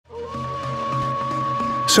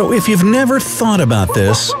So if you've never thought about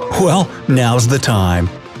this, well, now's the time.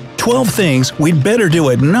 12 things we'd better do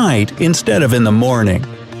at night instead of in the morning.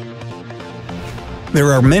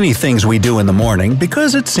 There are many things we do in the morning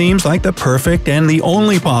because it seems like the perfect and the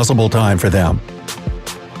only possible time for them.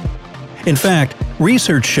 In fact,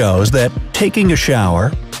 research shows that taking a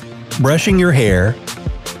shower, brushing your hair,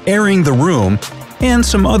 airing the room, and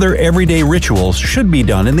some other everyday rituals should be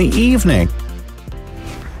done in the evening.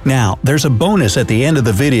 Now, there's a bonus at the end of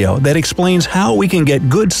the video that explains how we can get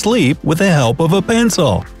good sleep with the help of a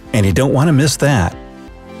pencil, and you don't want to miss that.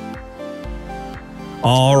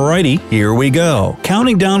 Alrighty, here we go,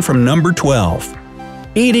 counting down from number 12.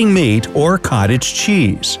 Eating meat or cottage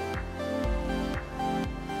cheese.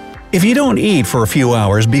 If you don't eat for a few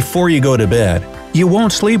hours before you go to bed, you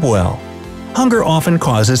won't sleep well. Hunger often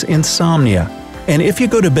causes insomnia, and if you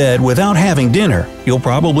go to bed without having dinner, you'll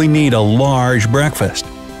probably need a large breakfast.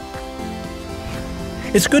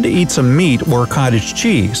 It's good to eat some meat or cottage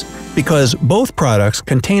cheese because both products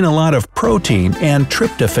contain a lot of protein and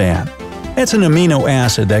tryptophan. That's an amino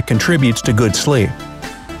acid that contributes to good sleep.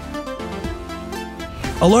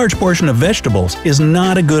 A large portion of vegetables is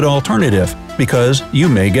not a good alternative because you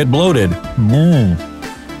may get bloated.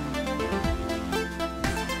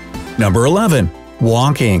 Number 11.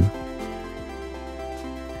 Walking.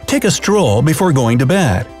 Take a stroll before going to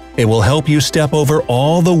bed. It will help you step over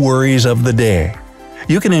all the worries of the day.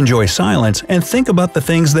 You can enjoy silence and think about the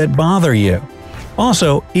things that bother you.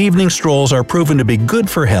 Also, evening strolls are proven to be good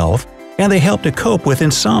for health, and they help to cope with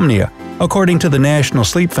insomnia, according to the National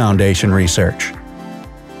Sleep Foundation research.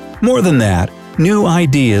 More than that, new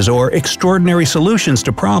ideas or extraordinary solutions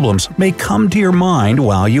to problems may come to your mind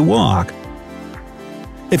while you walk.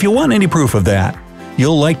 If you want any proof of that,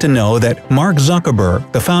 you'll like to know that Mark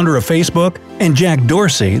Zuckerberg, the founder of Facebook, and Jack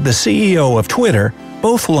Dorsey, the CEO of Twitter,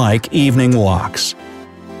 both like evening walks.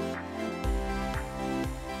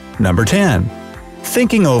 Number 10.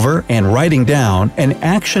 Thinking over and writing down an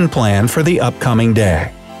action plan for the upcoming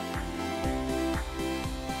day.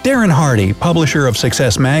 Darren Hardy, publisher of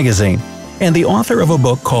Success Magazine, and the author of a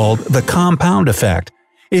book called The Compound Effect,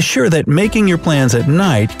 is sure that making your plans at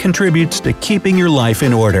night contributes to keeping your life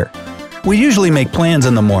in order. We usually make plans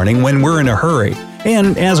in the morning when we're in a hurry,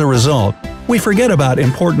 and as a result, we forget about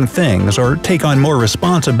important things or take on more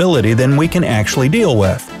responsibility than we can actually deal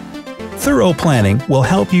with. Thorough planning will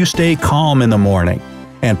help you stay calm in the morning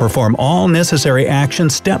and perform all necessary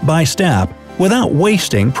actions step by step without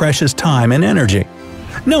wasting precious time and energy.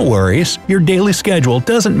 No worries, your daily schedule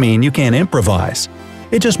doesn't mean you can't improvise.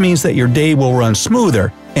 It just means that your day will run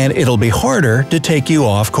smoother and it'll be harder to take you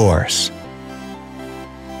off course.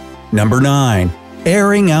 Number 9.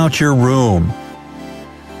 Airing out your room.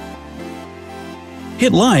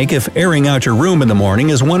 Hit like if airing out your room in the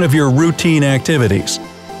morning is one of your routine activities.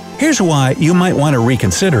 Here's why you might want to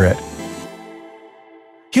reconsider it.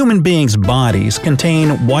 Human beings' bodies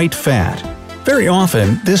contain white fat. Very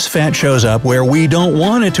often, this fat shows up where we don't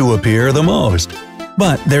want it to appear the most.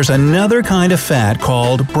 But there's another kind of fat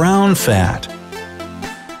called brown fat.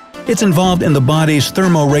 It's involved in the body's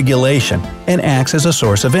thermoregulation and acts as a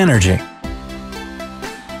source of energy.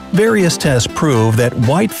 Various tests prove that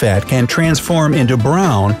white fat can transform into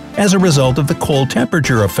brown as a result of the cold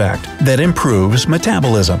temperature effect that improves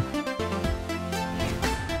metabolism.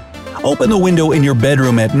 Open the window in your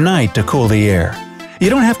bedroom at night to cool the air. You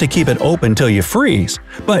don't have to keep it open till you freeze,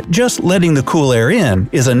 but just letting the cool air in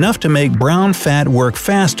is enough to make brown fat work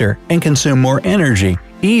faster and consume more energy,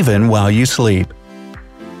 even while you sleep.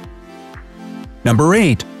 Number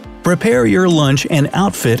 8. Prepare your lunch and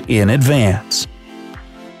outfit in advance.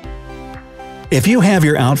 If you have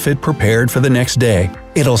your outfit prepared for the next day,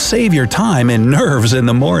 it'll save your time and nerves in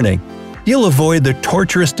the morning. You'll avoid the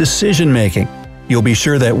torturous decision-making. You'll be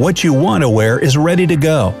sure that what you want to wear is ready to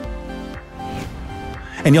go.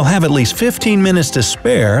 And you'll have at least 15 minutes to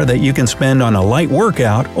spare that you can spend on a light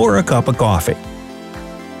workout or a cup of coffee.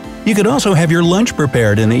 You could also have your lunch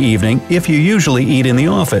prepared in the evening if you usually eat in the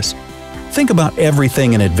office. Think about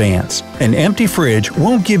everything in advance. An empty fridge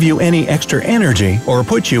won't give you any extra energy or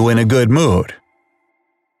put you in a good mood.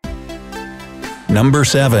 Number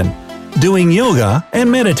 7. Doing yoga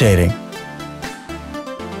and meditating.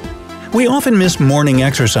 We often miss morning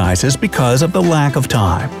exercises because of the lack of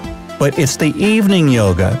time. But it's the evening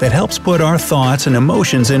yoga that helps put our thoughts and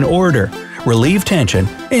emotions in order, relieve tension,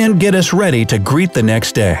 and get us ready to greet the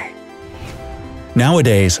next day.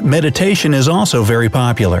 Nowadays, meditation is also very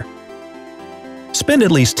popular. Spend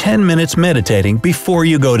at least 10 minutes meditating before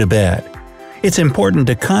you go to bed. It's important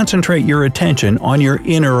to concentrate your attention on your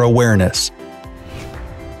inner awareness.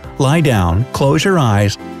 Lie down, close your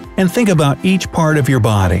eyes, and think about each part of your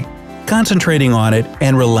body, concentrating on it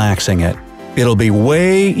and relaxing it. It'll be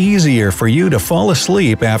way easier for you to fall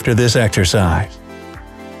asleep after this exercise.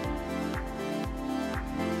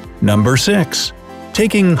 Number 6.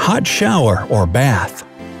 Taking hot shower or bath.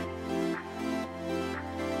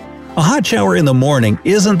 A hot shower in the morning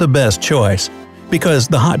isn't the best choice because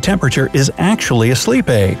the hot temperature is actually a sleep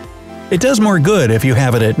aid. It does more good if you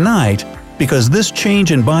have it at night because this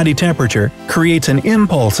change in body temperature creates an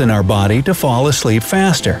impulse in our body to fall asleep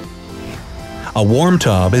faster. A warm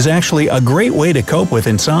tub is actually a great way to cope with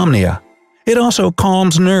insomnia. It also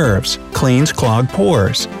calms nerves, cleans clogged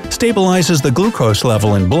pores, stabilizes the glucose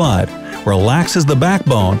level in blood, relaxes the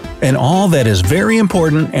backbone, and all that is very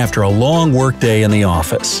important after a long workday in the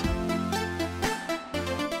office.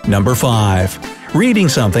 Number 5. Reading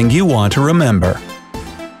something you want to remember.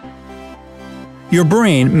 Your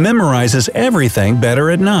brain memorizes everything better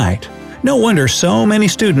at night. No wonder so many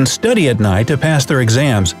students study at night to pass their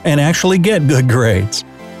exams and actually get good grades.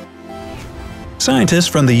 Scientists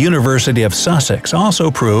from the University of Sussex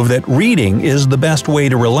also prove that reading is the best way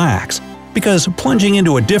to relax, because plunging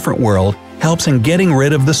into a different world helps in getting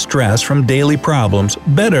rid of the stress from daily problems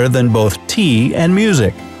better than both tea and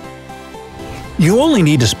music. You only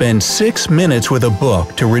need to spend 6 minutes with a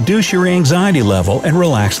book to reduce your anxiety level and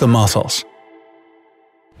relax the muscles.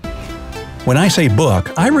 When I say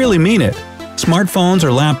book, I really mean it. Smartphones or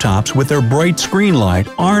laptops with their bright screen light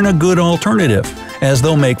aren't a good alternative, as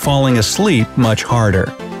they'll make falling asleep much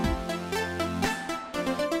harder.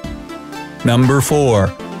 Number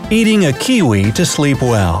 4. Eating a kiwi to sleep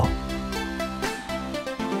well.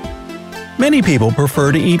 Many people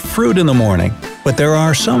prefer to eat fruit in the morning, but there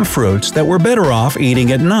are some fruits that we're better off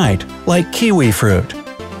eating at night, like kiwi fruit.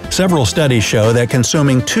 Several studies show that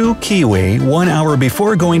consuming 2 kiwi 1 hour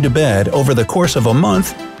before going to bed over the course of a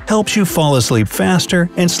month helps you fall asleep faster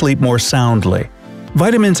and sleep more soundly.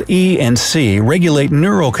 Vitamins E and C regulate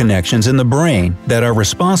neural connections in the brain that are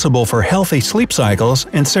responsible for healthy sleep cycles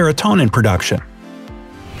and serotonin production.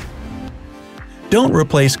 Don't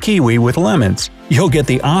replace kiwi with lemons. You'll get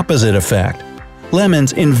the opposite effect.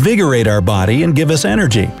 Lemons invigorate our body and give us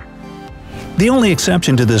energy. The only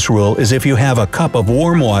exception to this rule is if you have a cup of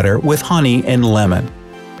warm water with honey and lemon.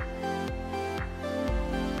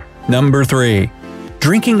 Number 3.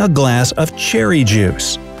 Drinking a glass of cherry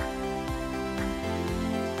juice.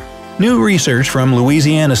 New research from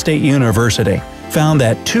Louisiana State University found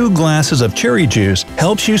that 2 glasses of cherry juice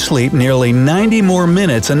helps you sleep nearly 90 more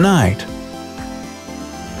minutes a night.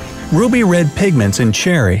 Ruby red pigments in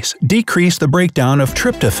cherries decrease the breakdown of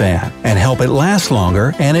tryptophan and help it last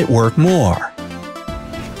longer and it work more.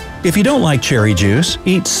 If you don't like cherry juice,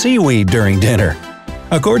 eat seaweed during dinner.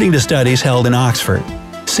 According to studies held in Oxford,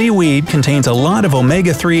 seaweed contains a lot of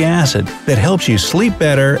omega-3 acid that helps you sleep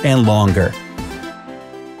better and longer.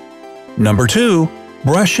 Number 2.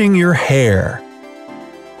 Brushing your hair.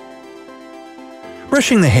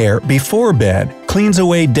 Brushing the hair before bed cleans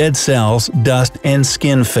away dead cells, dust, and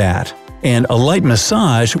skin fat. And a light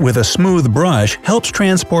massage with a smooth brush helps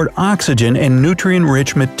transport oxygen and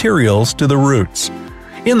nutrient-rich materials to the roots.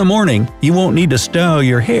 In the morning, you won't need to style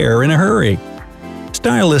your hair in a hurry.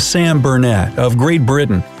 Stylist Sam Burnett of Great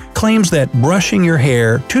Britain claims that brushing your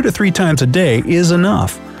hair 2 to 3 times a day is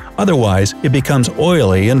enough, otherwise it becomes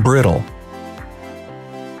oily and brittle.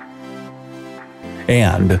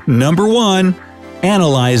 And number 1.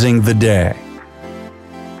 Analyzing the day.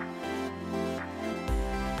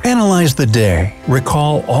 Analyze the day.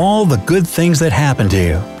 Recall all the good things that happened to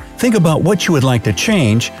you. Think about what you would like to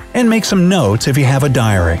change and make some notes if you have a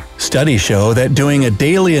diary. Studies show that doing a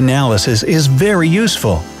daily analysis is very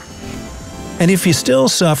useful. And if you still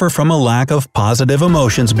suffer from a lack of positive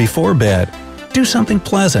emotions before bed, do something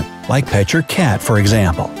pleasant, like pet your cat, for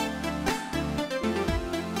example.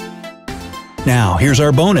 Now, here's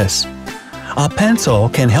our bonus. A pencil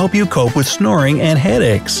can help you cope with snoring and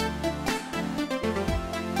headaches.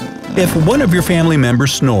 If one of your family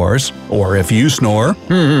members snores, or if you snore,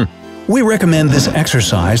 we recommend this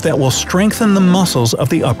exercise that will strengthen the muscles of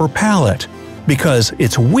the upper palate, because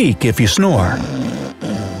it's weak if you snore.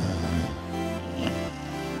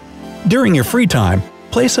 During your free time,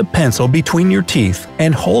 place a pencil between your teeth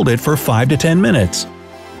and hold it for 5 to 10 minutes.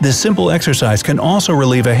 This simple exercise can also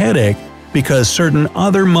relieve a headache because certain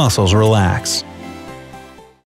other muscles relax.